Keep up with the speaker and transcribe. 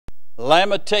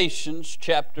Lamentations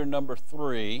chapter number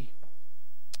 3.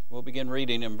 We'll begin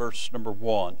reading in verse number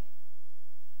 1.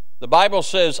 The Bible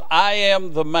says, I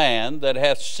am the man that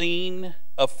hath seen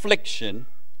affliction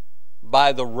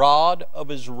by the rod of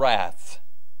his wrath.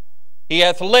 He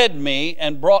hath led me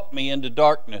and brought me into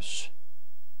darkness,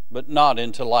 but not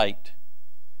into light.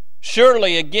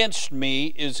 Surely against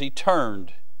me is he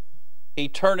turned. He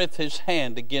turneth his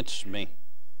hand against me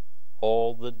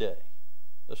all the day.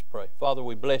 Let's pray. Father,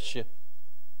 we bless you.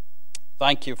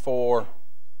 Thank you for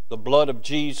the blood of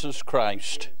Jesus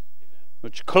Christ,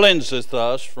 which cleanseth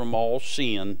us from all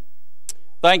sin.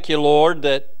 Thank you, Lord,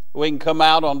 that we can come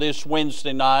out on this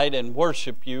Wednesday night and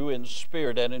worship you in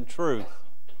spirit and in truth.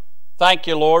 Thank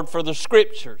you, Lord, for the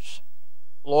Scriptures.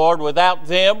 Lord, without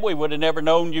them, we would have never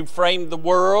known you framed the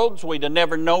worlds. We'd have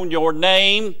never known your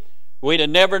name. We'd have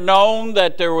never known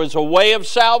that there was a way of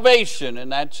salvation,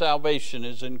 and that salvation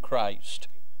is in Christ.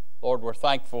 Lord, we're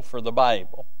thankful for the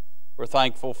Bible. We're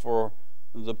thankful for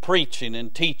the preaching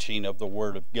and teaching of the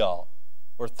Word of God.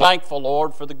 We're thankful,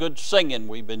 Lord, for the good singing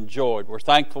we've enjoyed. We're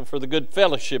thankful for the good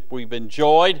fellowship we've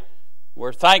enjoyed.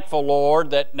 We're thankful,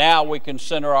 Lord, that now we can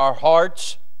center our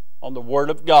hearts on the Word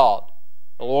of God.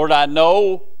 Lord, I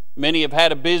know many have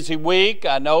had a busy week.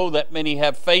 I know that many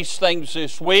have faced things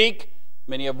this week.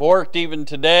 Many have worked even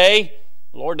today.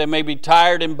 Lord, they may be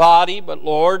tired in body, but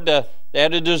Lord, they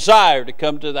had a desire to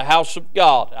come to the house of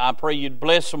God. I pray you'd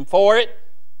bless them for it.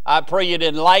 I pray you'd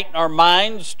enlighten our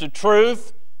minds to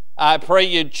truth. I pray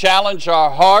you'd challenge our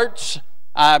hearts.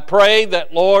 I pray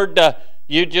that, Lord,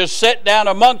 you just sit down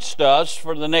amongst us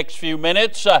for the next few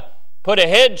minutes, put a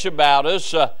hedge about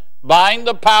us, bind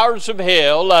the powers of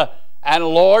hell, and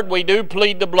Lord, we do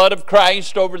plead the blood of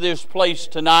Christ over this place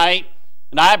tonight,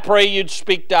 and I pray you'd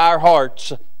speak to our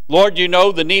hearts. Lord, you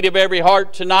know the need of every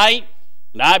heart tonight,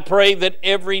 and I pray that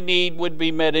every need would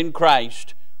be met in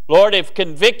Christ. Lord, if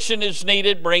conviction is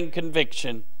needed, bring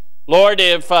conviction. Lord,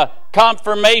 if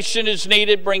confirmation is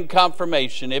needed, bring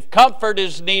confirmation. If comfort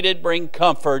is needed, bring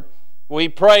comfort. We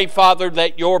pray, Father,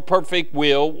 that your perfect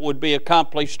will would be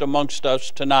accomplished amongst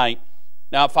us tonight.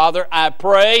 Now, Father, I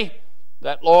pray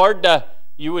that, Lord,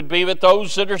 you would be with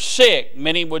those that are sick.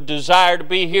 Many would desire to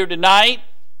be here tonight,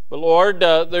 but, Lord,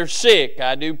 they're sick.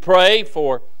 I do pray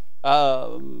for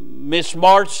Miss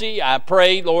Marcy. I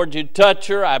pray, Lord, you'd touch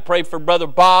her. I pray for Brother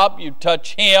Bob. You'd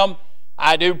touch him.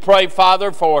 I do pray,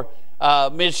 Father, for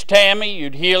Miss Tammy.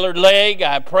 You'd heal her leg.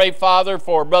 I pray, Father,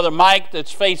 for Brother Mike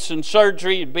that's facing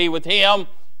surgery. You'd be with him.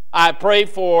 I pray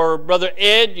for Brother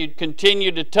Ed. You'd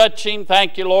continue to touch him.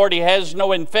 Thank you, Lord. He has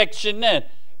no infection. And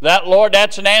that, Lord,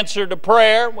 that's an answer to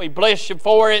prayer. We bless you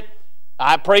for it.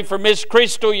 I pray for Miss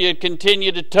Crystal. You'd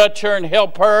continue to touch her and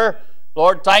help her.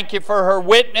 Lord, thank you for her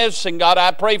witness. And God,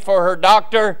 I pray for her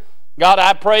doctor. God,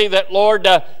 I pray that, Lord,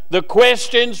 the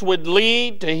questions would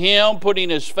lead to him putting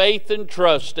his faith and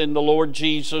trust in the Lord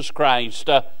Jesus Christ.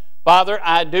 Father,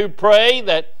 I do pray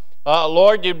that,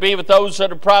 Lord, you'd be with those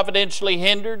that are providentially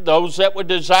hindered, those that would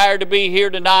desire to be here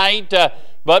tonight,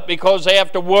 but because they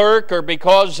have to work, or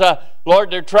because,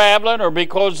 Lord, they're traveling, or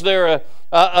because they're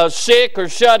sick or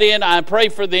shut in, I pray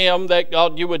for them that,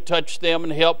 God, you would touch them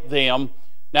and help them.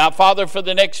 Now, Father, for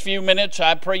the next few minutes,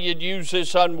 I pray you'd use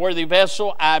this unworthy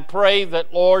vessel. I pray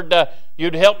that, Lord,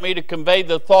 you'd help me to convey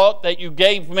the thought that you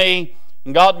gave me.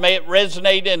 And God, may it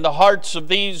resonate in the hearts of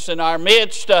these in our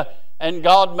midst. And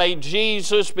God, may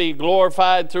Jesus be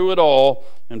glorified through it all.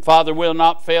 And Father, we'll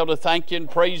not fail to thank you and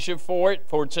praise you for it.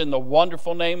 For it's in the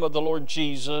wonderful name of the Lord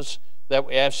Jesus that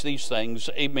we ask these things.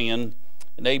 Amen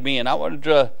and amen. I wanted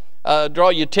to draw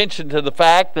your attention to the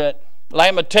fact that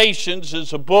Lamentations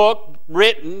is a book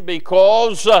written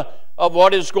because of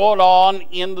what is going on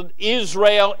in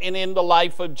Israel and in the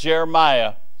life of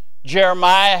Jeremiah.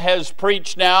 Jeremiah has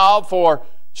preached now for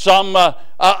some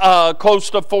close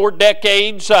to 4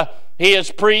 decades. He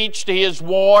has preached, he has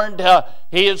warned,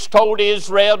 he has told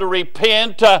Israel to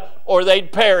repent or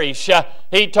they'd perish.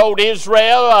 He told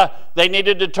Israel they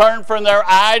needed to turn from their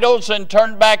idols and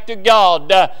turn back to God.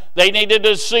 They needed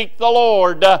to seek the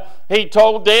Lord. He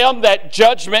told them that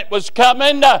judgment was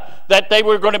coming, that they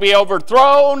were going to be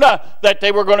overthrown, that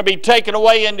they were going to be taken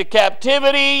away into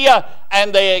captivity,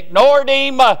 and they ignored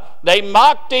him. They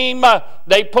mocked him.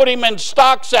 They put him in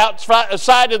stocks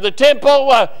outside of the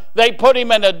temple. They put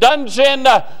him in a dungeon.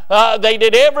 They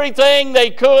did everything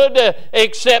they could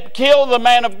except kill the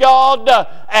man of God.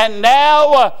 And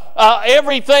now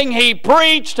everything he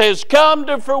preached has come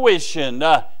to fruition.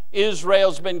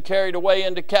 Israel's been carried away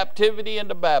into captivity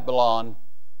into Babylon.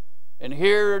 And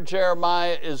here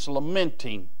Jeremiah is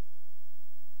lamenting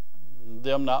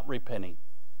them not repenting.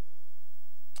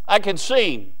 I can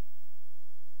see him.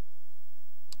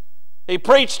 He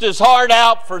preached his heart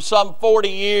out for some 40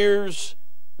 years.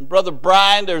 And Brother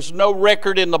Brian, there's no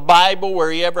record in the Bible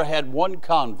where he ever had one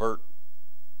convert.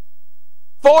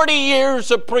 40 years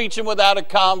of preaching without a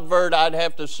convert, I'd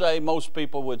have to say, most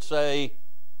people would say,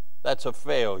 that's a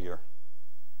failure.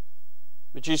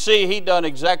 But you see, he done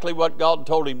exactly what God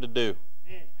told him to do.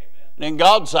 And in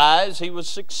God's eyes, he was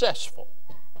successful.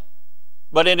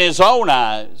 But in his own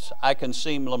eyes, I can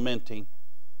see him lamenting.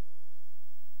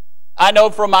 I know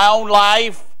from my own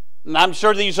life, and I'm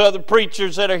sure these other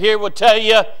preachers that are here will tell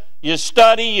you, you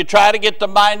study, you try to get the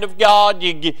mind of God,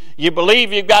 you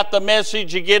believe you've got the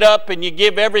message, you get up and you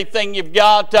give everything you've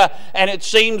got, and it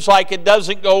seems like it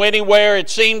doesn't go anywhere. It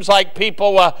seems like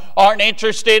people aren't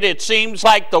interested. It seems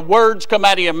like the words come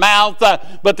out of your mouth,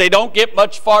 but they don't get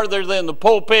much farther than the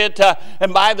pulpit.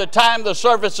 And by the time the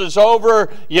service is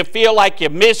over, you feel like you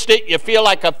missed it. You feel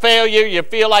like a failure. You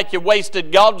feel like you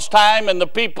wasted God's time and the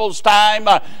people's time.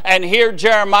 And here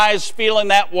Jeremiah's feeling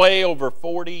that way over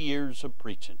 40 years of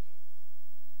preaching.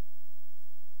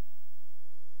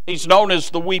 He's known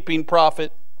as the weeping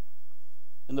prophet.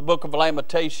 In the book of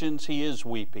Lamentations, he is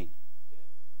weeping.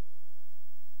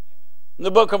 In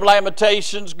the book of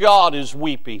Lamentations, God is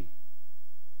weeping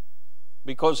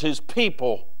because his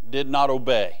people did not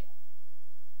obey.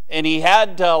 And he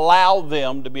had to allow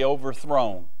them to be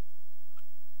overthrown.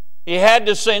 He had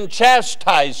to send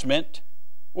chastisement,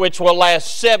 which will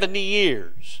last 70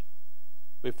 years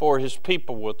before his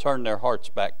people will turn their hearts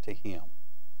back to him.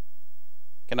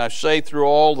 Can I say, through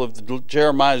all of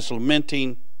Jeremiah's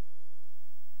lamenting,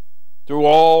 through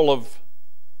all of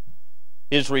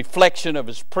his reflection of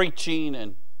his preaching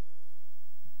and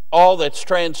all that's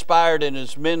transpired in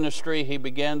his ministry, he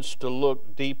begins to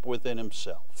look deep within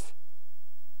himself.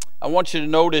 I want you to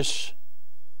notice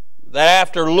that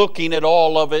after looking at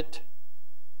all of it,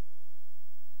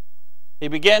 he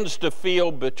begins to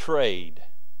feel betrayed.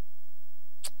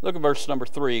 Look at verse number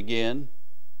 3 again.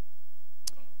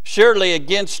 Surely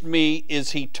against me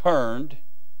is he turned.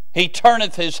 He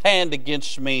turneth his hand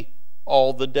against me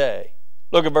all the day.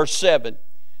 Look at verse 7.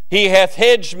 He hath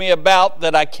hedged me about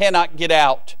that I cannot get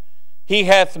out. He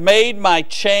hath made my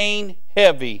chain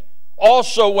heavy.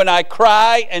 Also when I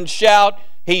cry and shout,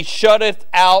 he shutteth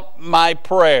out my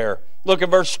prayer. Look at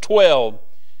verse 12.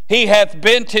 He hath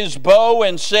bent his bow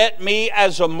and set me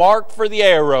as a mark for the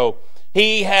arrow.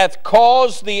 He hath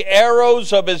caused the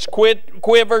arrows of his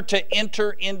quiver to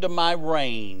enter into my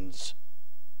reins.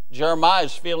 Jeremiah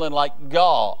is feeling like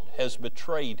God has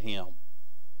betrayed him.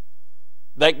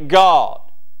 That God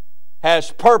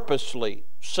has purposely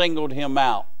singled him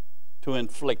out to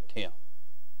inflict him.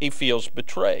 He feels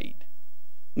betrayed.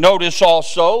 Notice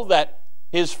also that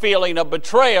his feeling of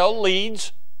betrayal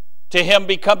leads to him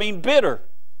becoming bitter.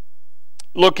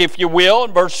 Look, if you will,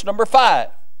 in verse number 5.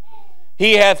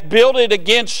 He hath builded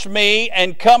against me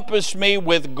and compassed me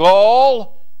with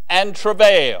gall and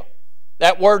travail.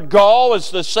 That word gall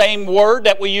is the same word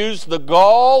that we use, the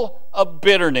gall of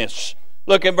bitterness.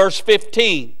 Look at verse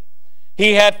 15.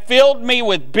 He hath filled me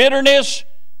with bitterness.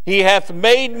 He hath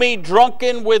made me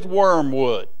drunken with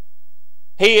wormwood.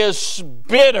 He is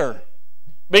bitter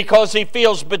because he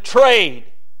feels betrayed.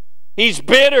 He's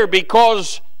bitter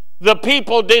because the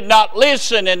people did not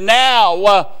listen, and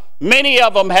now many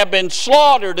of them have been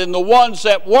slaughtered, and the ones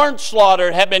that weren't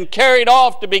slaughtered have been carried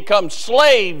off to become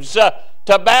slaves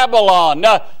to Babylon.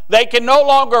 They can no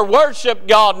longer worship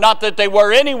God, not that they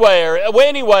were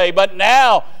anyway, but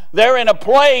now they're in a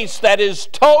place that is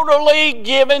totally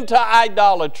given to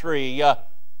idolatry.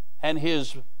 And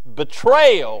his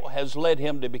betrayal has led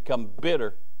him to become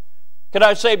bitter. Can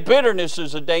I say bitterness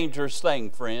is a dangerous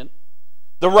thing, friend?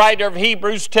 The writer of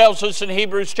Hebrews tells us in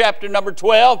Hebrews chapter number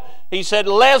 12, he said,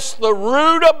 lest the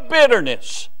root of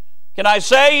bitterness. Can I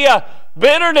say,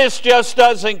 bitterness just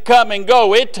doesn't come and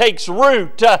go. It takes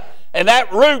root, and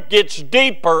that root gets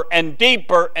deeper and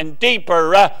deeper and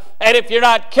deeper. And if you're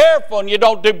not careful and you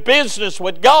don't do business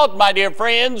with God, my dear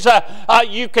friends,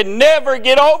 you can never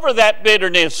get over that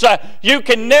bitterness. You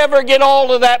can never get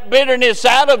all of that bitterness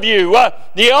out of you.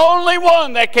 The only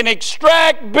one that can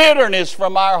extract bitterness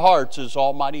from our hearts is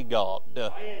Almighty God.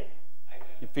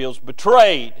 He feels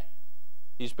betrayed.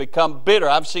 He's become bitter.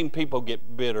 I've seen people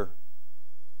get bitter.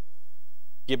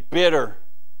 Get bitter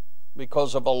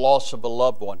because of a loss of a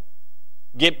loved one.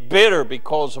 Get bitter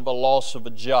because of a loss of a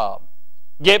job.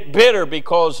 Get bitter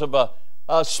because of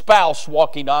a spouse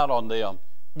walking out on them.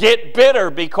 get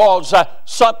bitter because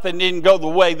something didn't go the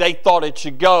way they thought it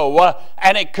should go,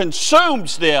 and it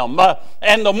consumes them.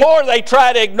 And the more they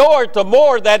try to ignore it, the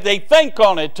more that they think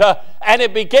on it, and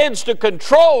it begins to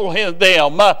control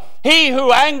them. He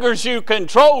who angers you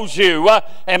controls you.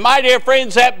 And my dear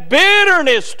friends, that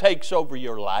bitterness takes over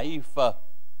your life.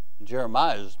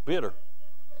 Jeremiah is bitter.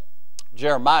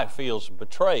 Jeremiah feels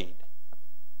betrayed.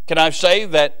 Can I say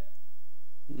that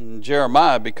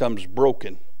Jeremiah becomes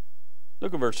broken?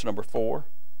 Look at verse number 4.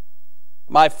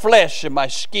 My flesh and my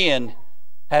skin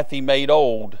hath he made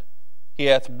old. He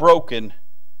hath broken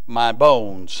my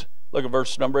bones. Look at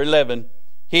verse number 11.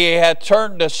 He hath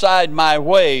turned aside my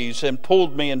ways and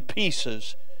pulled me in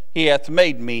pieces. He hath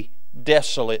made me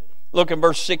desolate. Look at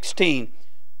verse 16.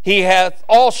 He hath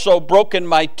also broken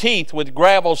my teeth with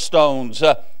gravel stones.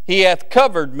 He hath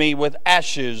covered me with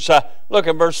ashes. Look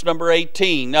at verse number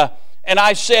 18. And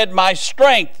I said, my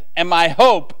strength and my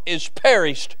hope is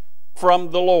perished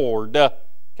from the Lord.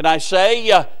 Can I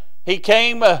say, he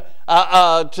came to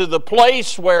the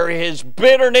place where his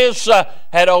bitterness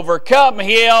had overcome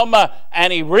him,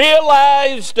 and he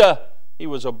realized he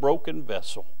was a broken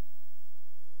vessel.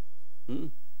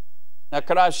 Now,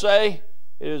 can I say,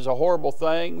 it is a horrible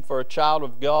thing for a child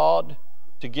of God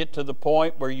to get to the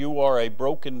point where you are a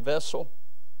broken vessel,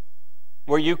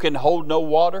 where you can hold no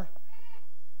water.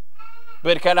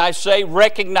 But can I say,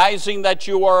 recognizing that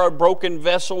you are a broken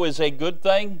vessel is a good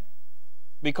thing,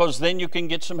 because then you can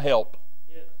get some help.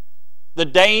 The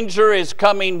danger is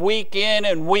coming week in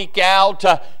and week out,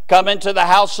 coming to the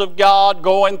house of God,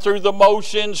 going through the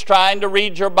motions, trying to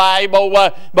read your Bible,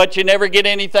 but you never get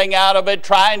anything out of it,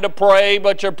 trying to pray,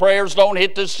 but your prayers don't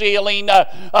hit the ceiling,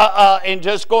 and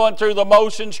just going through the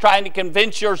motions, trying to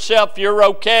convince yourself you're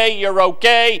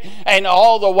okay, and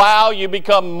all the while you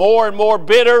become more and more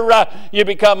bitter, you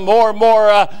become more and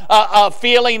more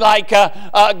feeling like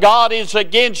God is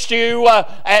against you,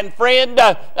 and friend,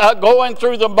 going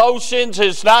through the motions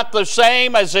is not the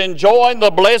same as enjoying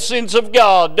the blessings of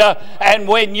God. And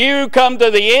when you come to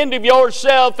the end of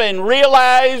yourself and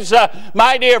realize,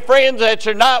 my dear friends, that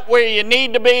you're not where you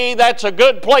need to be, that's a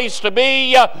good place to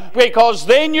be, because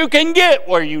then you can get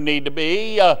where you need to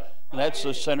be. And that's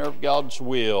the center of God's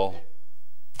will.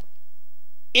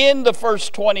 In the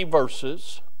first 20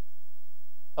 verses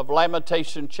of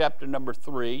Lamentation chapter number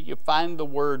 3, you find the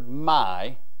word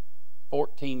my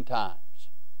 14 times.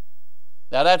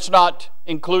 Now, that's not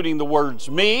including the words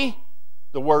me,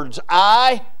 the words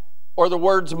I, or the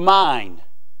words mine.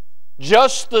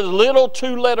 Just the little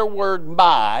 2-letter word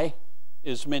my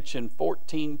is mentioned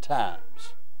 14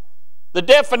 times. The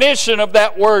definition of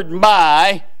that word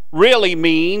my really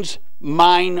means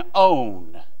mine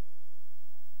own.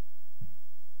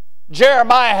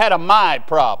 Jeremiah had a my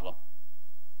problem.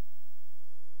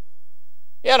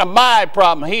 He had a my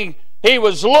problem. He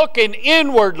was looking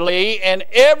inwardly, and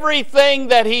everything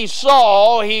that he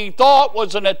saw, he thought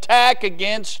was an attack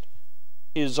against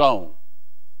his own.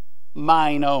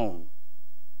 Mine own.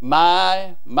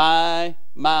 My.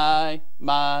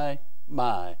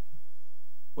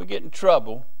 We get in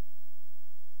trouble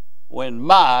when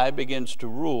my begins to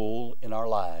rule in our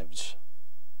lives.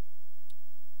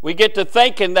 We get to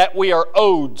thinking that we are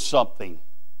owed something.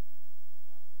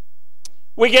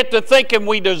 We get to thinking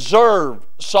we deserve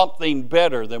something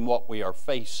better than what we are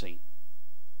facing.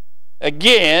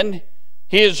 Again,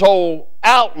 his whole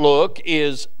outlook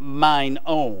is mine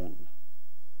own.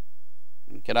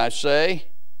 And can I say,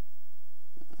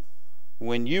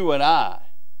 when you and I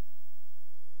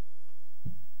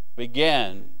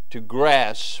begin to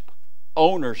grasp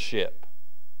ownership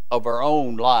of our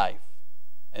own life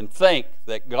and think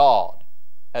that God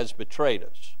has betrayed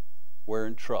us, we're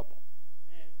in trouble.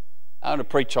 I want to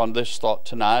preach on this thought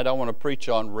tonight. I want to preach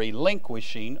on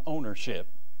relinquishing ownership.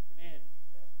 Amen.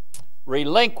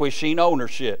 Relinquishing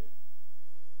ownership.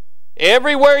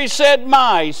 Everywhere he said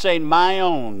my, he's saying my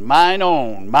own, mine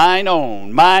own, mine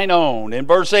own, mine own. In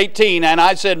verse 18, and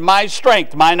I said my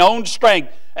strength, mine own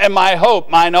strength, and my hope,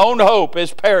 mine own hope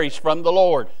is perished from the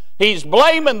Lord. He's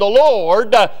blaming the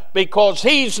Lord because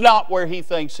he's not where he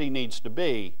thinks he needs to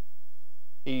be.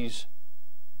 He's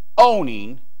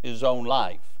owning his own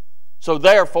life. So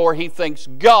therefore, he thinks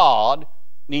God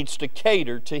needs to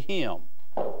cater to him.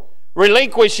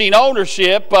 Relinquishing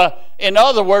ownership, in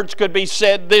other words, could be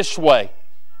said this way: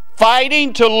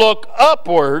 fighting to look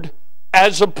upward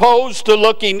as opposed to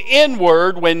looking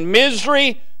inward when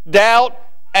misery, doubt,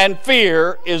 and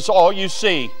fear is all you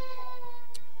see.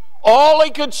 All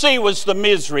he could see was the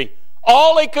misery.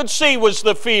 All he could see was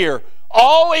the fear.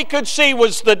 All he could see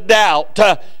was the doubt.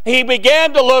 He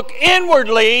began to look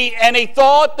inwardly, and he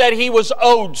thought that he was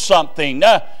owed something.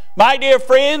 My dear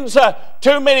friends,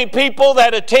 too many people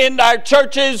that attend our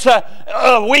churches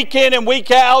week in and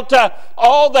week out,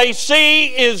 all they see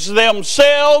is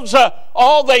themselves.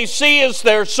 All they see is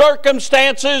their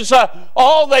circumstances.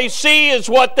 All they see is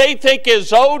what they think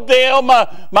is owed them.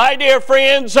 My dear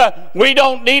friends, we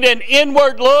don't need an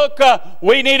inward look.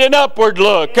 We need an upward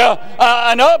look.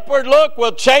 An upward look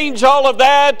will change all of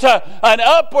that. An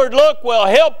upward look will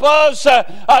help us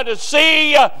to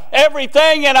see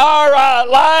everything in our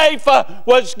life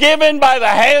was given by the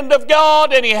hand of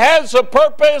God, and He has a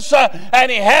purpose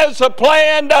and He has a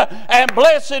plan. And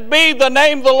blessed be the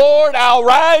name of the Lord. I'll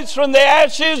rise from the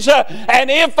ashes, and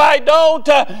if I don't,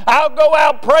 I'll go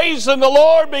out praising the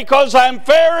Lord because I'm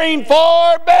faring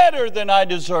far better than I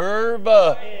deserve.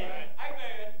 But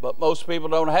most people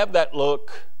don't have that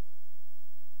look.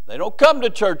 They don't come to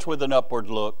church with an upward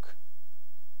look.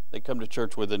 They come to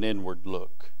church with an inward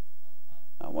look.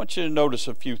 I want you to notice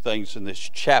a few things in this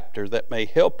chapter that may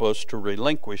help us to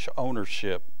relinquish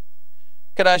ownership.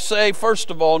 Can I say, first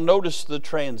of all, notice the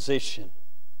transition.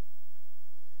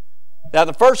 Now,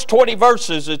 the first 20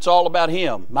 verses, it's all about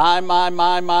him. My.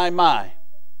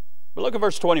 But look at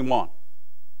verse 21.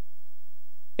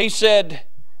 He said,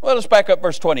 well, let's back up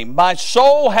verse 20. My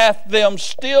soul hath them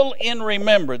still in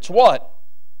remembrance. What?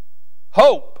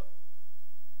 Hope.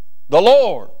 The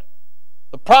Lord.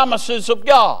 The promises of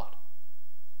God.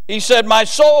 He said, my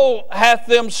soul hath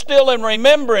them still in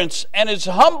remembrance and is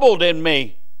humbled in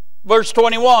me. Verse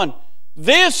 21.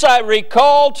 This I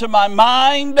recall to my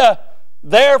mind,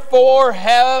 therefore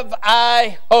have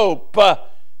I hope.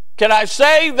 Can I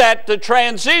say that the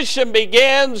transition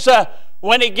begins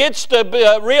when he gets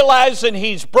to realizing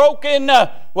he's broken,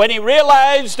 when he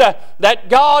realized that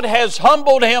God has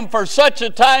humbled him for such a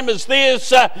time as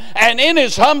this, and in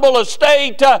his humble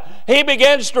estate, he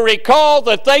begins to recall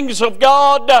the things of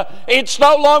God. It's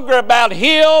no longer about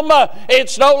him.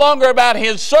 It's no longer about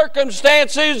his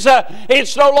circumstances.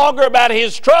 It's no longer about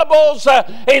his troubles.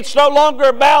 It's no longer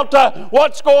about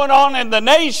what's going on in the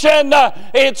nation.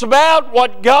 It's about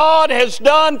what God has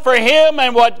done for him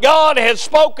and what God has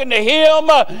spoken to him.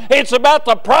 It's about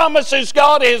the promises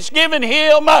God has given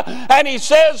him. And he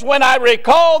says, when I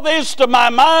recall this to my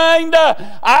mind,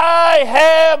 I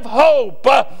have hope.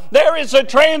 There is a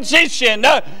transition.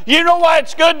 You know why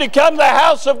it's good to come to the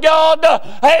house of God?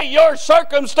 Hey, your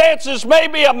circumstances may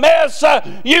be a mess.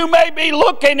 You may be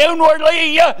looking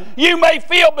inwardly. You may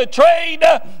feel betrayed.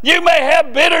 You may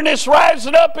have bitterness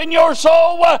rising up in your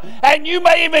soul. And you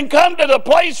may even come to the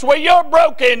place where you're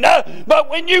broken. But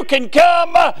when you can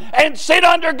come and sit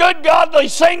under good godly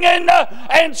singing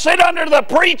and sit under the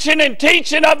preaching and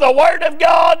teaching of the Word of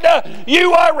God,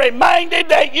 you are reminded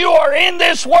that you are in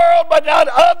this world but not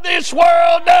of this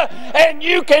world, and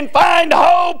you can find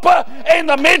hope in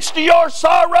the midst of your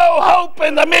sorrow, hope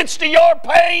in the midst of your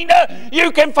pain.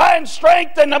 You can find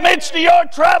strength in the midst of your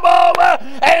trouble,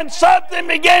 and something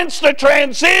begins to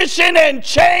transition and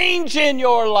change in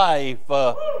your life.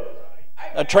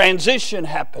 A transition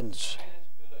happens.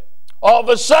 All of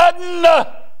a sudden,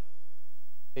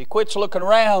 he quits looking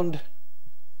around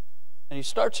and he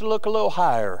starts to look a little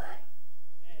higher.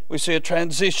 We see a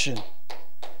transition.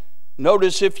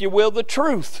 Notice, if you will, the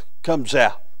truth comes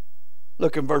out.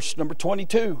 Look in verse number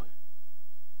 22.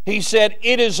 He said,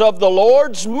 it is of the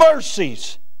Lord's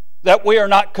mercies that we are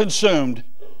not consumed,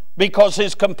 because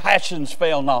His compassions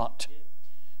fail not.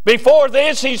 Before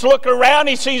this, he's looking around,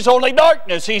 he sees only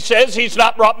darkness. He says, He's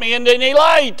not brought me into any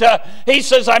light. He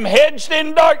says, I'm hedged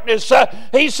in darkness.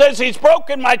 He says, He's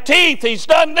broken my teeth. He's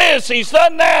done this, He's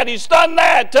done that, He's done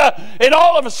that. And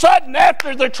all of a sudden,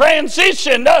 after the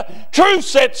transition, truth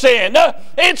sets in.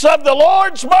 It's of the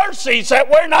Lord's mercies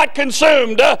that we're not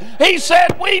consumed. He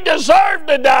said, we deserve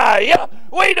to die.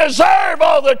 We deserve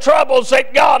all the troubles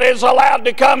that God has allowed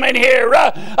to come in here.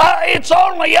 It's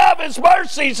only of His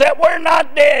mercies that we're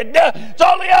not dead. It's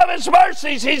only of His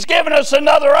mercies He's given us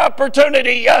another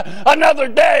opportunity, another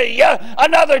day,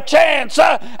 another chance.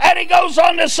 And He goes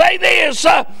on to say this,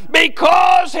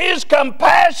 because His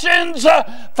compassions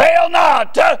fail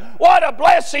not. What a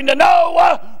blessing to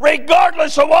know,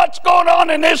 regardless of what's going on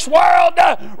in this world,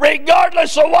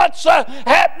 regardless of what's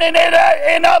happening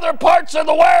in other parts of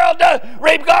the world,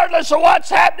 regardless of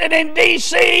what's happening in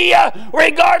D.C.,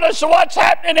 regardless of what's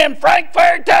happening in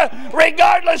Frankfurt,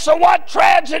 regardless of what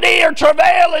tragedy tragedy or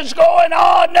travail is going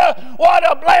on, what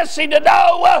a blessing to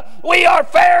know we are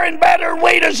faring better than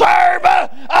we deserve.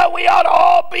 We ought to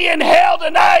all be in hell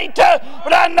tonight,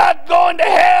 but I'm not going to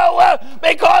hell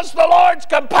because the Lord's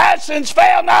compassions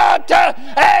fail not.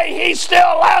 Hey, He's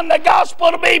still allowing the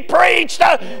gospel to be preached.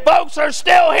 Folks are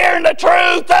still hearing the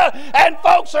truth, and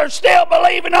folks are still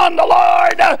believing on the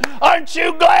Lord. Aren't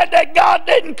you glad that God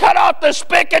didn't cut off the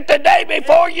spigot the day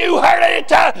before you heard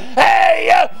it?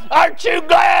 Hey, aren't you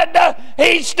glad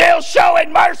He's still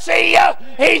showing mercy?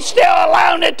 He's still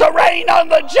allowing it to rain on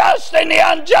the just and the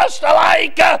unjust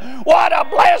alike. What a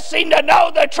blessing to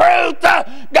know the truth.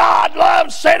 God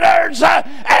loves sinners,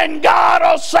 and God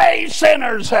will save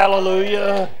sinners.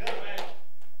 Hallelujah.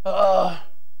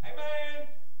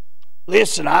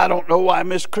 Listen, I don't know why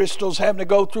Miss Crystal's having to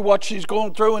go through what she's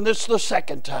going through, and this is the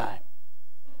second time.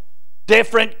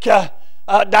 Different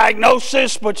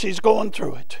diagnosis, but she's going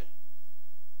through it.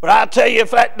 But I tell you,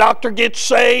 if that doctor gets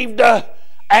saved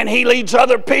and he leads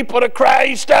other people to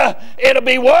Christ, it'll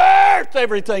be worth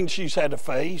everything she's had to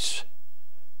face.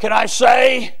 Can I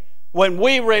say, when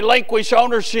we relinquish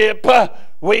ownership,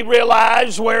 we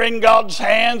realize we're in God's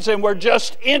hands and we're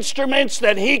just instruments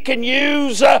that He can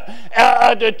use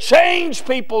to change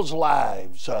people's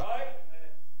lives. That's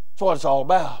what it's all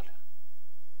about.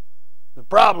 The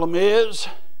problem is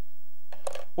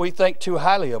we think too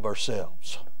highly of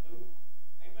ourselves.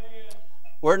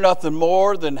 We're nothing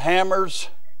more than hammers,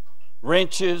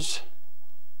 wrenches,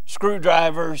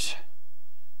 screwdrivers,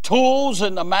 tools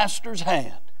in the Master's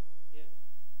hand.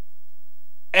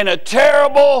 In a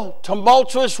terrible,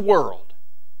 tumultuous world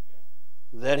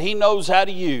that He knows how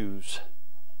to use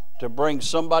to bring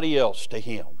somebody else to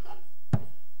Him.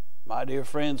 My dear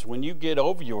friends, when you get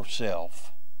over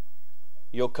yourself,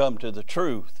 you'll come to the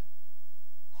truth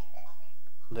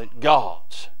that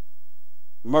God's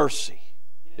mercy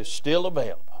is still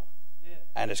available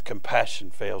and His compassion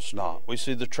fails not. We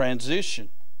see the transition.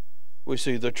 We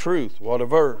see the truth. What a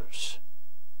verse.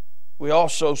 We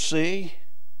also see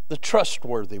the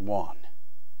trustworthy one.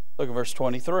 Look at verse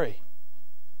 23.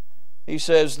 He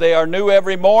says, they are new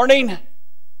every morning.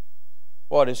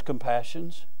 What is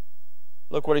compassions?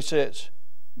 Look what he says.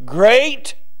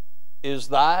 Great is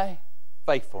thy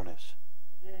faithfulness.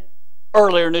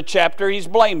 Earlier in the chapter, he's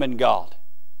blaming God.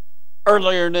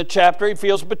 Earlier in the chapter, he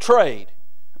feels betrayed.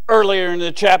 Earlier in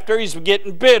the chapter, he's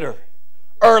getting bitter.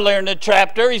 Earlier in the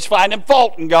chapter, he's finding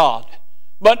fault in God.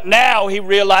 But now he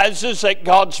realizes that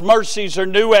God's mercies are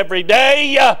new every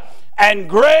day, and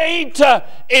great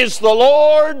is the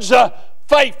Lord's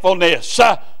faithfulness.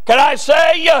 Can I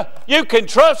say, you can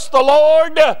trust the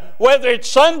Lord whether it's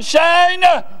sunshine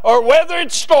or whether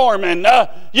it's storming.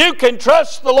 You can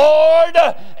trust the Lord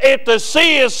if the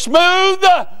sea is smooth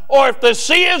or if the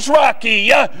sea is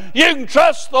rocky. You can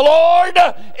trust the Lord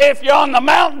if you're on the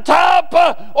mountaintop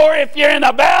or if you're in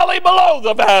a valley below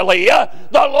the valley.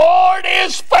 The Lord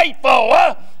is faithful.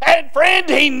 And friend,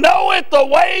 He knoweth the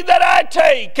way that I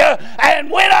take. And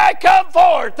when I come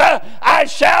forth, I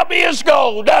shall be as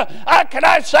gold. Can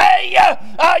I say,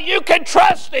 you can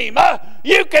trust Him.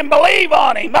 You can believe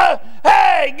on Him.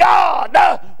 Hey, God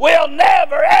will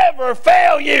never, ever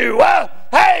fail you.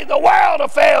 Hey, the world will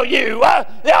fail you.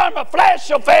 The arm of flesh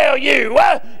will fail you.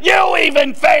 You'll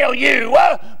even fail you.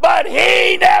 But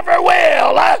He never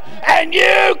will. And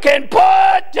you can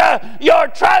put your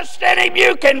trust in Him.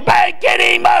 You can bank in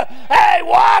Him. Hey,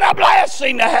 what a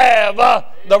blessing to have.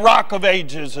 The Rock of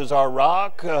Ages is our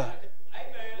rock.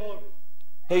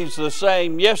 He's the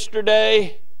same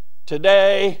yesterday,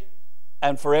 today,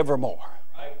 and forevermore.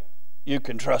 You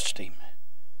can trust Him.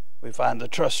 We find the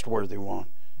trustworthy one.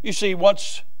 You see,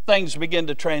 once things begin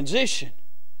to transition,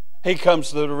 he comes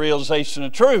to the realization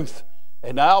of truth.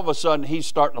 And now all of a sudden he's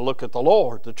starting to look at the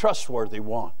Lord, the trustworthy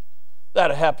one.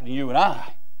 That'll happen to you and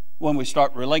I when we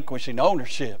start relinquishing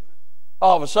ownership.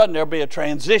 All of a sudden there'll be a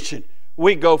transition.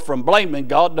 We go from blaming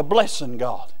God to blessing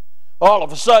God. All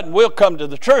of a sudden we'll come to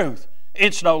the truth.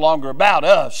 It's no longer about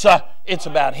us. It's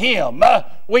about Him.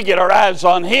 We get our eyes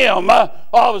on Him. All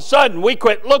of a sudden, we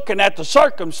quit looking at the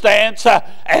circumstance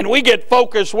and we get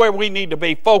focused where we need to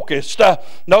be focused.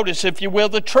 Notice, if you will,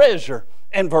 the treasure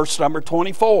in verse number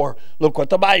 24. Look what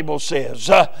the Bible says.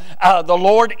 The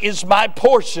Lord is my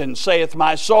portion, saith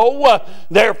my soul.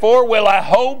 Therefore will I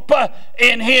hope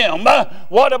in Him.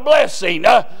 What a blessing.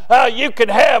 You can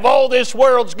have all this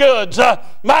world's goods.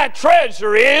 My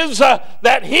treasure is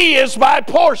that He is my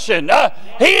portion.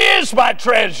 He is my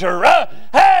treasure.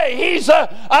 Hey, He's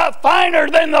finer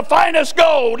than the finest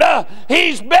gold.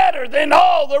 He's better than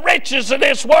all the riches of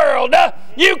this world.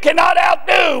 You cannot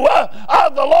outdo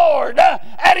the Lord.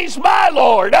 and He's my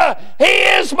Lord. He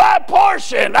is my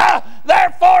portion.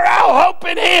 Therefore, I'll hope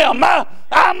in Him.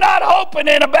 I'm not hoping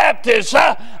in a Baptist.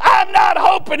 I'm not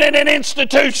hoping in an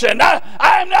institution.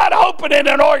 I'm not hoping in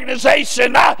an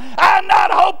organization. I'm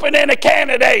not hoping in a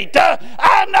candidate.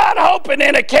 I'm not hoping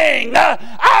in a king.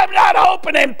 I'm not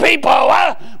hoping in people.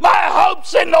 My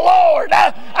hope's in the Lord.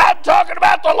 I'm talking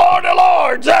about the Lord of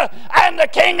Lords and the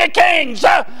King of Kings.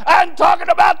 I'm talking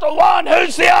about the one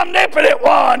who's the omnipotent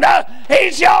one.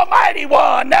 He's the almighty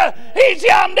one. He's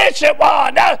the omniscient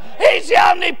one. He's the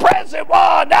omnipresent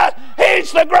one.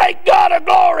 He's the great God of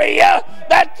glory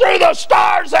that threw the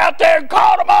stars out there and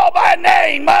called them all by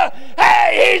name.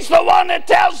 Hey, He's the one that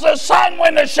tells the sun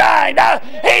when to shine.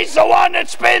 He's the one that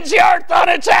spins the earth on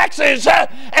its axis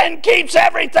and keeps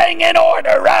everything in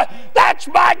order. That's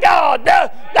my God.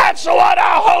 That's the one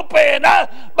I hope in.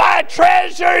 My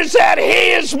treasure is that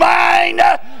He is mine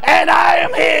and I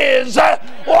am His.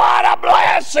 What a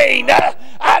blessing to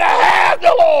have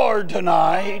the Lord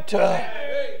tonight.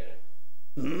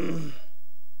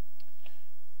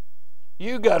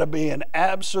 You got to be an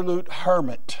absolute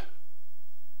hermit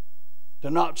to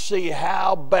not see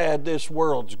how bad this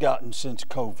world's gotten since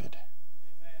COVID.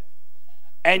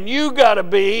 And you got to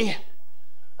be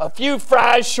a few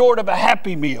fries short of a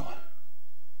Happy Meal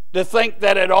to think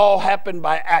that it all happened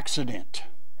by accident.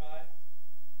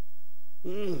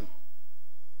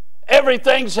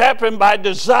 Everything's happened by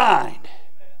design.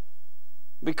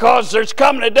 Because there's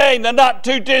coming a day in the not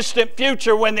too distant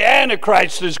future when the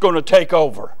Antichrist is going to take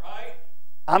over.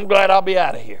 I'm glad I'll be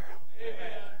out of here.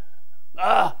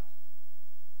 But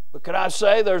can I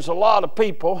say there's a lot of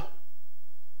people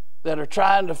that are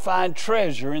trying to find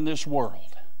treasure in this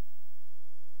world.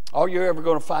 All you're ever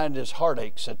going to find is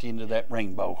heartaches at the end of that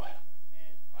rainbow.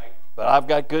 But I've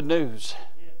got good news.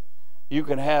 You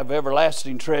can have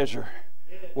everlasting treasure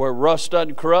where rust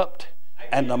doesn't corrupt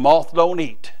and the moth don't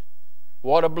eat.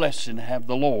 What a blessing to have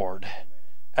the Lord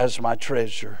as my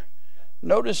treasure.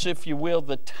 Notice, if you will,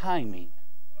 the timing.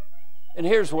 And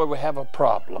here's where we have a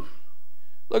problem.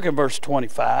 Look at verse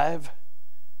 25.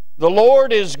 The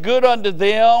Lord is good unto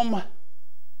them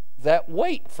that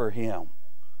wait for Him,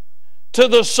 to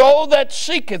the soul that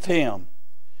seeketh Him.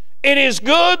 It is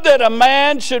good that a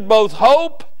man should both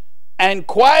hope and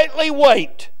quietly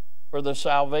wait for the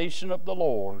salvation of the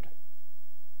Lord.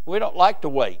 We don't like to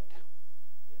wait.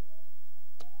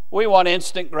 We want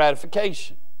instant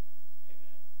gratification.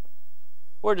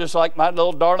 We're just like my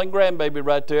little darling grandbaby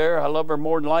right there. I love her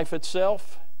more than life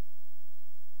itself.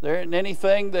 There isn't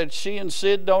anything that she and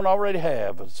Sid don't already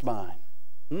have. It's mine.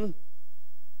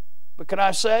 But can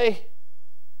I say,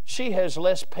 she has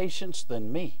less patience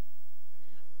than me.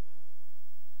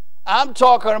 I'm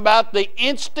talking about the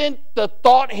instant the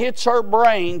thought hits her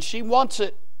brain, she wants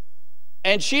it.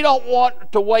 And she don't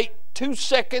want to wait 2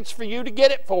 seconds for you to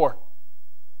get it for her.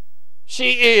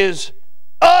 She is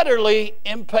utterly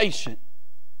impatient.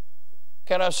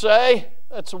 Can I say,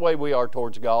 that's the way we are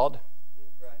towards God.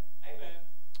 Amen.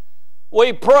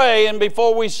 We pray, and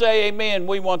before we say amen,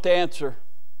 we want the answer.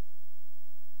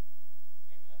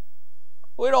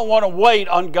 We don't want to wait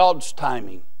on God's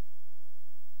timing.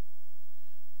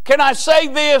 Can I say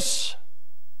this?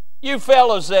 You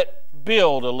fellas that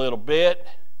build a little bit,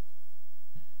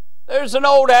 there's an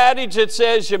old adage that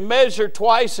says you measure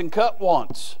twice and cut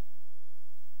once.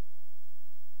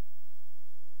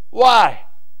 Why?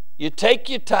 You take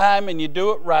your time and you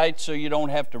do it right so you don't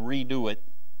have to redo it.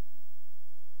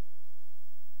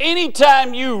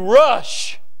 Anytime you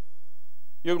rush,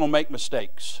 you're going to make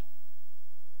mistakes.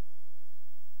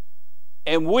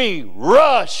 And we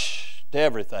rush to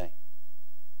everything.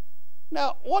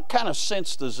 Now, what kind of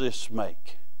sense does this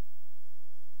make?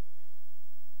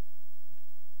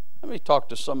 Let me talk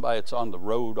to somebody that's on the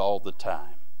road all the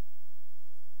time.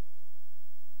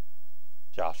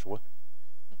 Joshua.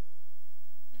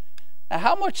 Now,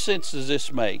 how much sense does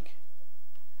this make?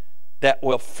 That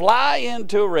we'll fly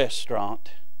into a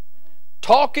restaurant,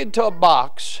 talk into a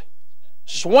box,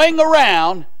 swing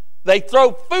around, they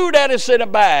throw food at us in a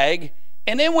bag,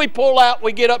 and then we pull out,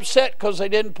 we get upset because they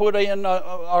didn't put in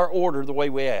our order the way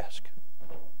we ask.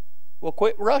 Well,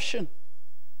 quit rushing.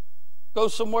 Go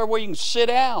somewhere where you can sit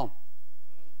down.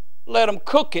 Let them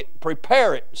cook it,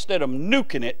 prepare it, instead of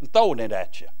nuking it and throwing it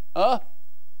at you. Huh?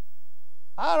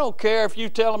 I don't care if you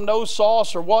tell them no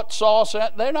sauce or what sauce,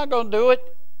 they're not going to do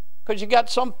it. Because you got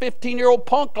some 15-year-old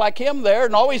punk like him there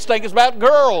and always thinks about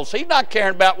girls. He's not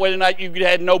caring about whether or not you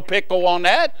had no pickle on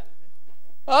that.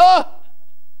 Huh?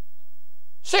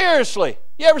 Seriously.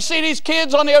 You ever see these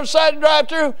kids on the other side of the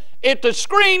drive-thru? If the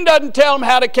screen doesn't tell them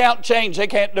how to count change, they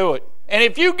can't do it. And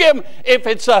if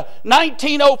it's a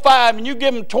 1905 and you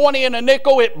give them 20 and a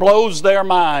nickel, it blows their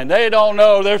mind. They don't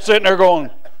know. They're sitting there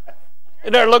going,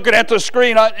 and they're looking at the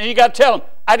screen, and you got to tell them,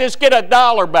 I just get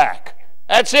 $1 back.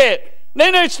 That's it.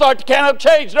 Then they start to count up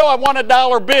change. No, I want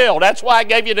 $1 bill. That's why I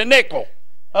gave you the nickel.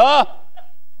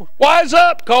 Wise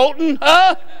up, Colton.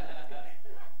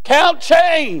 Count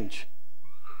change.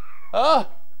 They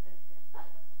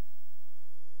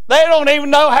don't even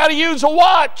know how to use a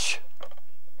watch.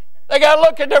 They got to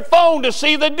look at their phone to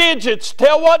see the digits,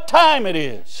 tell what time it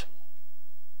is.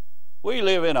 We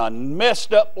live in a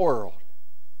messed up world.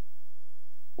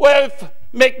 Well, if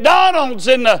McDonald's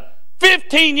and the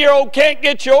 15-year-old can't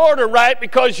get your order right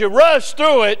because you rush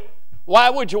through it, why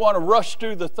would you want to rush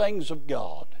through the things of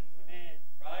God?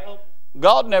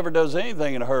 God never does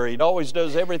anything in a hurry. He always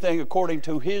does everything according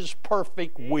to His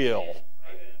perfect will.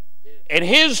 And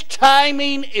His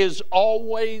timing is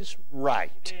always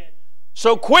right.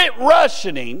 So quit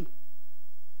rushing Him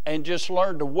and just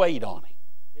learn to wait on Him.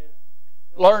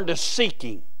 Learn to seek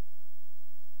Him.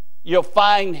 You'll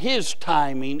find His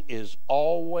timing is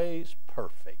always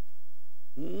perfect.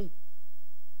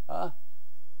 I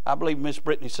believe Miss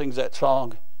Brittany sings that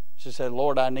song. She said,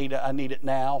 Lord, I need it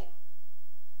now.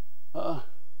 Well,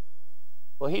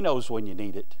 He knows when you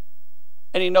need it.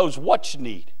 And He knows what you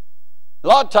need. A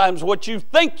lot of times what you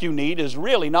think you need is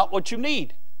really not what you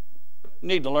need. You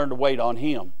need to learn to wait on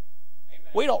Him.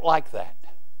 Amen. We don't like that.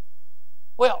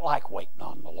 We don't like waiting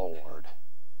on the Lord.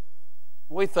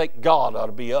 We think God ought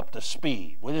to be up to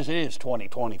speed. Well, this is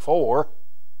 2024.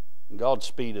 And God's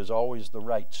speed is always the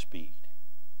right speed.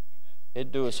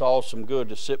 It'd do us all some good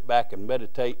to sit back and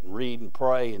meditate and read and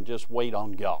pray and just wait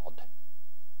on God.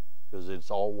 Because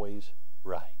it's always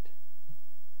right.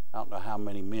 I don't know how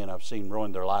many men I've seen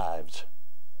ruin their lives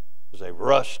because they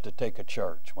rushed to take a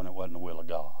church when it wasn't the will of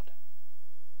God.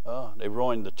 They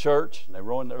ruined the church and they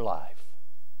ruined their life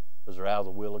because they're out of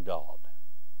the will of God.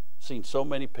 I've seen so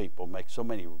many people make so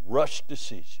many rushed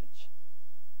decisions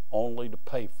only to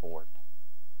pay for it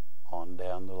on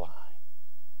down the line.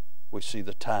 We see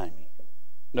the timing.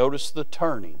 Notice the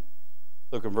turning.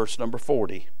 Look at verse number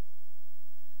 40.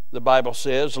 The Bible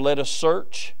says, let us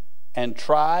search and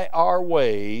try our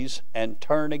ways and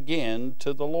turn again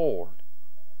to the Lord.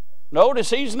 Notice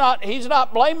he's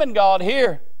not blaming God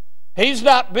here. He's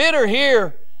not bitter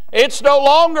here. It's no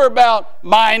longer about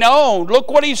mine own. Look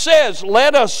what he says.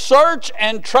 Let us search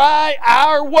and try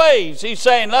our ways. He's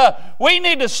saying, we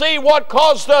need to see what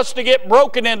caused us to get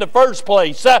broken in the first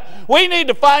place. We need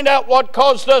to find out what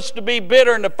caused us to be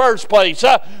bitter in the first place.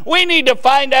 We need to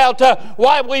find out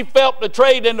why we felt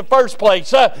betrayed in the first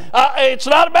place. It's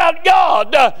not about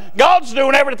God. God's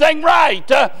doing everything right.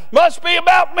 Must be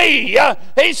about me.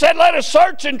 He said, let us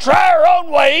search and try our own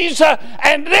ways.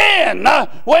 And then,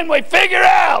 when we figure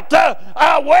out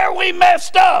where we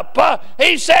messed up,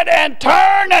 he said, and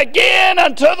turn again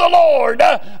unto the Lord.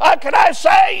 Can I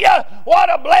say,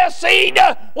 what a blessing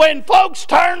when folks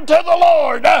turn to the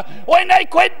Lord, when they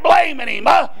quit blaming Him,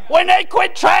 when they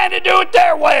quit trying to do it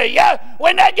their way,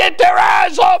 when they get their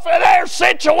eyes off of their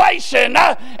situation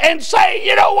and say,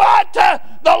 you know what,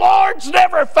 the Lord's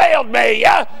never failed me.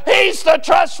 He's the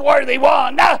trustworthy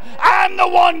one. I'm the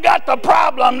one got the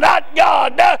problem, not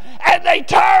God. And they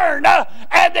turn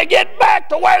and they get back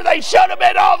to where they should have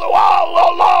been all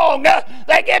along.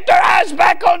 They get their eyes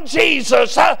back on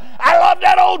Jesus. I love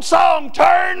that old song,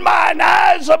 turn mine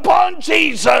eyes upon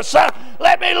Jesus.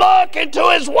 Let me look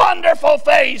into His wonderful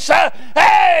face.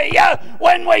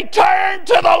 When we turn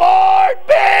to the Lord,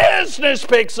 business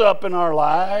picks up in our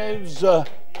lives.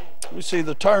 We see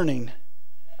the turning.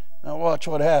 Now watch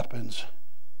what happens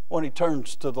when he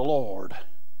turns to the Lord.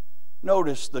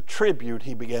 Notice the tribute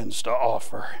he begins to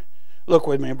offer. Look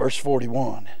with me in verse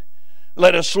 41.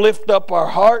 Let us lift up our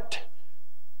heart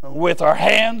with our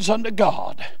hands unto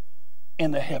God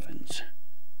in the heavens.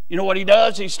 You know what he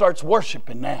does? He starts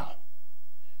worshiping now.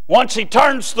 Once he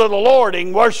turns to the Lord, he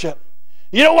can worship.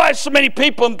 You know why so many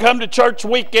people come to church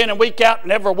week in and week out and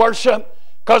never worship?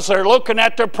 Because they're looking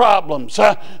at their problems.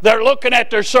 They're looking at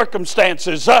their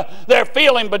circumstances. They're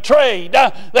feeling betrayed.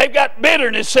 They've got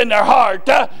bitterness in their heart.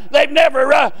 They've never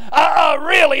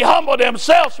really humbled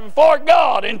themselves before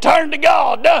God and turned to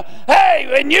God.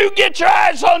 When you get your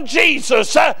eyes on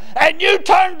Jesus and you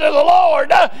turn to the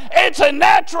Lord, it's a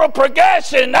natural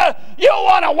progression. You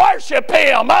want to worship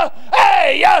Him.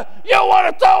 Hey, you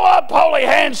want to throw up holy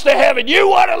hands to heaven. You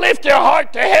want to lift your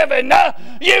heart to heaven.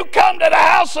 You come to the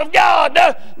house of God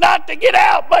not to get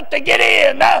out, but to get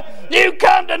in. You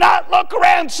come to not look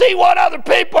around and see what other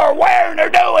people are wearing or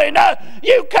doing.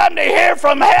 You come to hear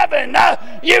from heaven.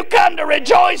 You come to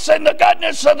rejoice in the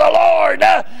goodness of the Lord.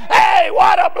 Hey,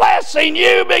 what a blessing.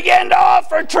 You begin to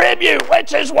offer tribute,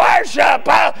 which is worship.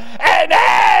 And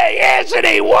hey, isn't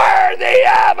He worthy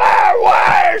of our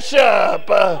worship?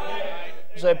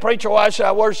 You say, preacher, why should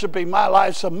I worship Him? My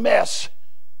life's a mess.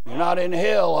 You're not in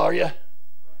hell, are you?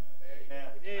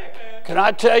 Can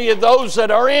I tell you, those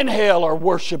that are in hell are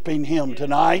worshiping Him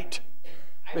tonight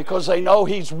because they know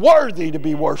He's worthy to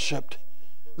be worshiped.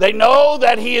 They know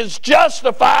that He is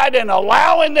justified in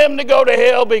allowing them to go to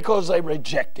hell because they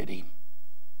rejected Him.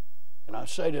 And I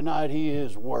say tonight, He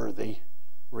is worthy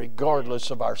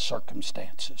regardless of our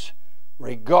circumstances,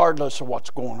 regardless of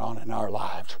what's going on in our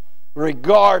lives,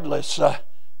 regardless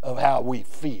of how we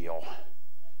feel.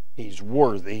 He's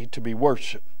worthy to be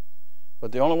worshiped.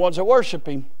 But the only ones that worship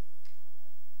Him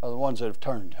are the ones that have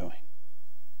turned to Him,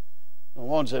 the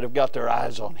ones that have got their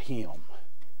eyes on Him.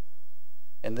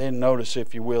 And then notice,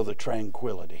 if you will, the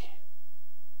tranquility.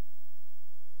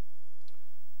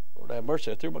 Lord have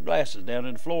mercy, I threw my glasses down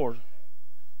on the floor.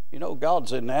 You know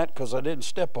God's in that because I didn't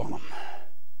step on them.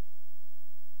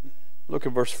 Look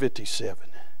at verse 57.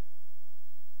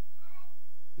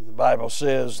 The Bible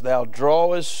says, Thou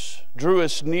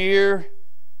drewest near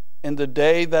in the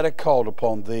day that I called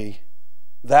upon Thee.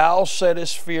 Thou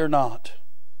saidst, Fear not.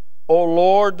 O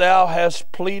Lord, Thou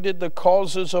hast pleaded the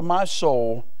causes of my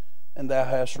soul, and Thou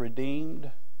hast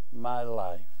redeemed my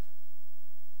life.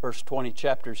 First 20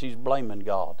 chapters, he's blaming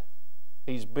God.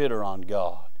 He's bitter on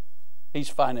God. He's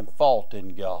finding fault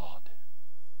in God.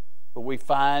 But we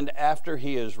find after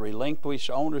he has relinquished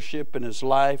ownership in his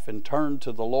life and turned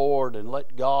to the Lord and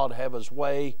let God have His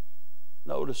way,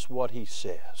 notice what he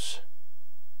says.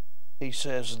 He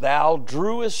says, Thou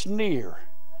drewest near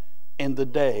in the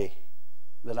day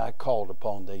that I called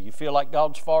upon Thee. You feel like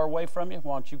God's far away from you?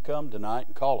 Why don't you come tonight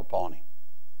and call upon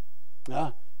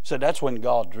Him? So that's when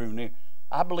God drew near.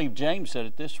 I believe James said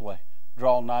it this way,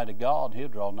 Draw nigh to God, He'll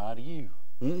draw nigh to you.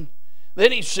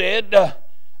 Then he said,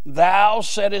 Thou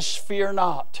saidst, Fear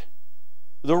not.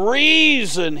 The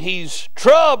reason he's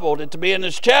troubled at the beginning of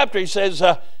this chapter, he says,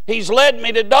 He's led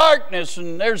me to darkness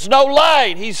and there's no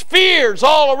light. He's fears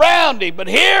all around him. But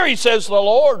here he says, the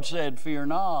Lord said, Fear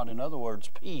not. In other words,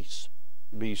 peace,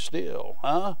 be still.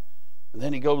 And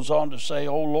then he goes on to say,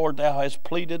 O Lord, Thou hast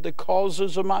pleaded the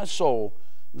causes of my soul.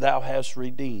 Thou hast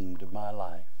redeemed my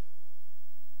life.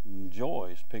 And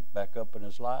joy is picked back up in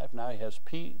his life. Now he has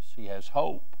peace. He has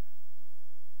hope.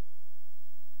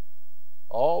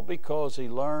 All because he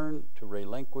learned to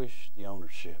relinquish the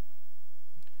ownership.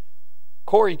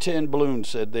 Corrie ten Boom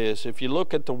said this, If you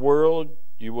look at the world,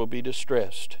 you will be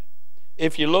distressed.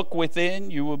 If you look within,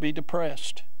 you will be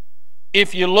depressed.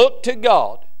 If you look to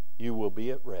God, you will be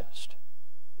at rest.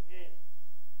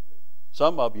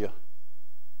 Some of you,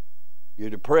 you're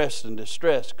depressed and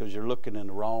distressed because you're looking in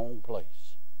the wrong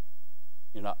place.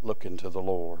 You're not looking to the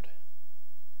Lord.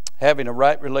 Having a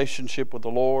right relationship with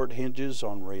the Lord hinges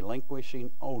on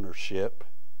relinquishing ownership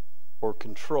or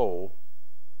control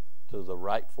to the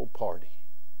rightful party.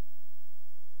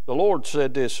 The Lord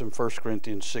said this in 1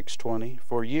 Corinthians 6:20,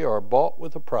 For ye are bought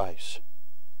with a price.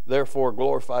 Therefore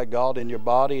glorify God in your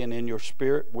body and in your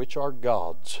spirit, which are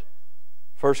God's.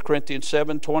 1 Corinthians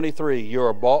 7:23, You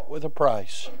are bought with a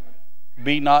price.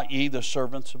 Be not ye the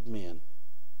servants of men.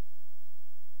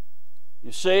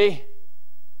 You see,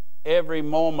 every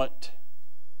moment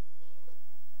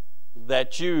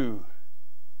that you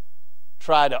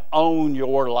try to own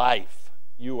your life,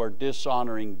 you are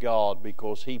dishonoring God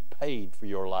because He paid for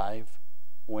your life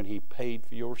when He paid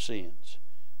for your sins.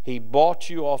 He bought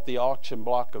you off the auction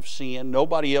block of sin.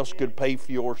 Nobody else could pay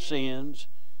for your sins.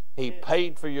 He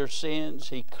paid for your sins.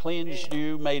 He cleansed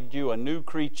you, made you a new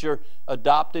creature,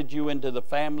 adopted you into the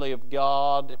family of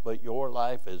God, but your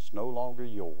life is no longer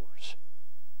yours.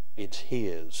 It's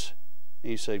His.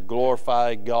 He said,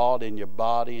 glorify God in your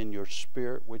body and your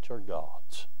spirit, which are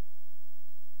God's.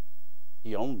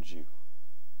 He owns you.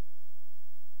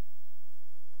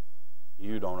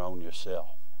 You don't own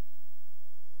yourself.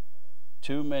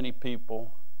 Too many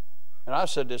people, and I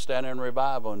said this down in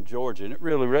revival in Georgia, and it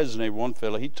really resonated with one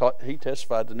fellow. He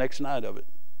testified the next night of it.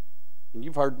 And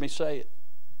you've heard me say it.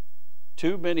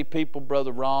 Too many people,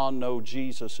 Brother Ron, know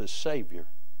Jesus as Savior,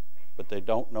 but they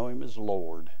don't know Him as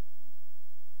Lord.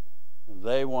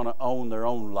 They want to own their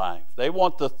own life. They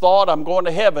want the thought, I'm going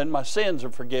to heaven, my sins are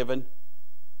forgiven.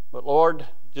 But Lord,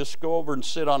 just go over and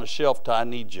sit on a shelf till I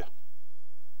need you.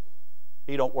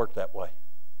 He don't work that way.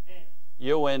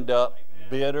 You'll end up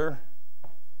bitter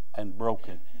and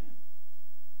broken.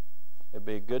 It'll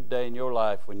be a good day in your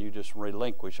life when you just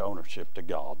relinquish ownership to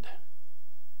God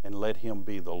and let Him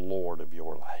be the Lord of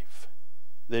your life.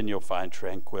 Then you'll find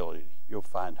tranquility. You'll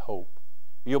find hope.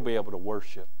 You'll be able to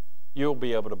worship. You'll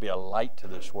be able to be a light to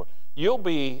this world. You'll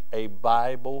be a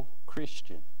Bible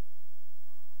Christian.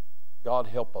 God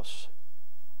help us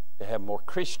to have more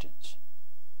Christians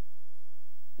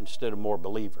instead of more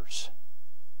believers.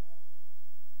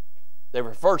 They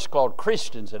were first called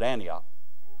Christians at Antioch.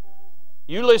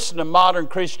 You listen to modern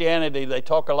Christianity, they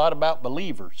talk a lot about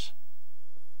believers.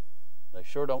 They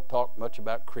sure don't talk much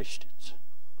about Christians.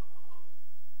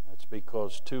 That's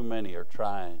because too many are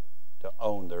trying to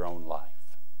own their own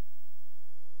life.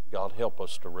 God help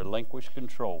us to relinquish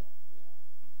control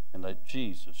and let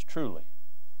Jesus truly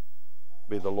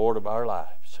be the Lord of our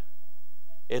lives.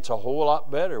 It's a whole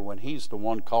lot better when He's the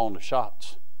one calling the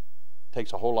shots. It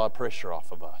takes a whole lot of pressure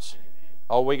off of us.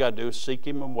 All we got to do is seek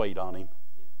Him and wait on Him.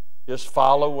 Just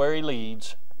follow where He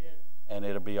leads, and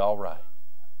it'll be all right.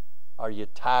 Are you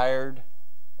tired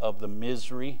of the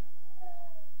misery?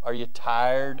 Are you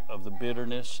tired of the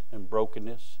bitterness and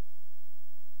brokenness?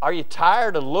 Are you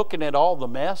tired of looking at all the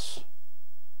mess?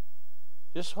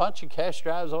 Just why don't you cast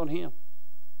your eyes on Him?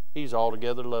 He's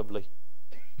altogether lovely.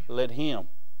 Let Him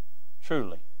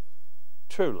truly,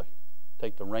 truly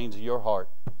take the reins of your heart.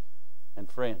 And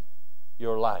friend,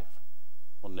 your life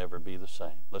will never be the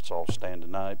same. Let's all stand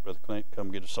tonight. Brother Clint,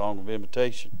 come get a song of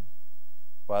invitation.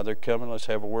 While they're coming, let's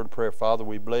have a word of prayer. Father,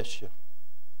 we bless You.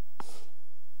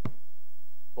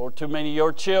 Lord, too many of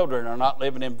Your children are not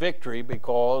living in victory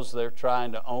because they're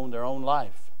trying to own their own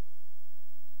life.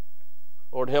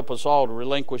 Lord, help us all to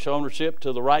relinquish ownership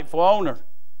to the rightful owner.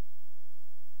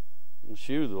 It's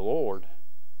You, the Lord,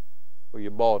 for You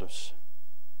bought us.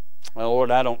 Well,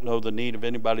 Lord, I don't know the need of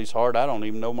anybody's heart. I don't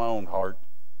even know my own heart.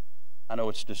 I know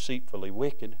it's deceitfully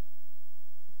wicked.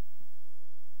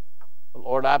 But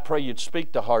Lord, I pray You'd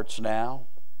speak to hearts now.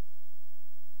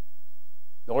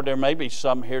 Lord, there may be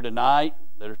some here tonight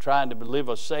that are trying to live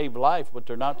a saved life, but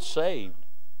they're not saved.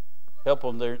 Help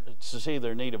them to see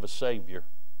their need of a Savior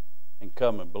and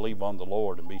come and believe on the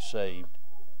Lord and be saved.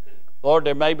 Lord,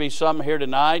 there may be some here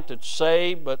tonight that's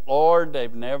saved, but Lord,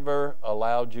 they've never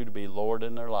allowed You to be Lord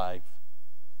in their life.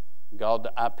 God,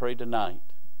 I pray tonight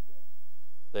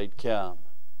they'd come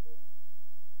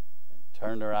and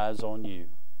turn their eyes on You.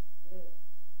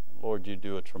 And Lord, You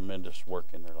do a tremendous work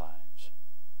in their lives.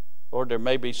 Lord, there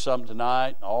may be some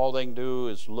tonight, and all they can do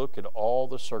is look at all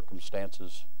the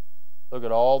circumstances, look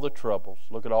at all the troubles,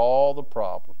 look at all the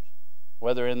problems.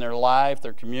 Whether in their life,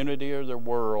 their community, or their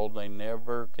world, they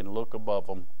never can look above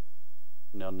them.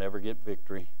 And they'll never get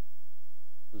victory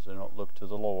because they don't look to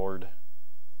the Lord.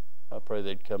 I pray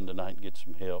they'd come tonight and get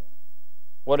some help.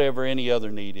 Whatever any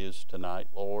other need is tonight,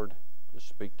 Lord, just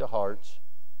speak to hearts.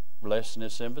 Bless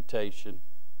this invitation.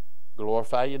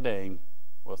 Glorify Your name.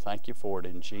 Well, thank You for it.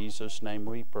 In Jesus' name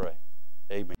we pray.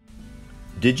 Amen.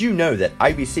 Did you know that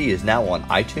IBC is now on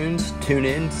iTunes,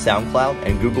 TuneIn, SoundCloud,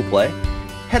 and Google Play?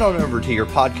 Head on over to your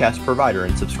podcast provider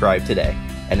and subscribe today.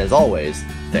 And as always,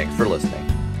 thanks for listening.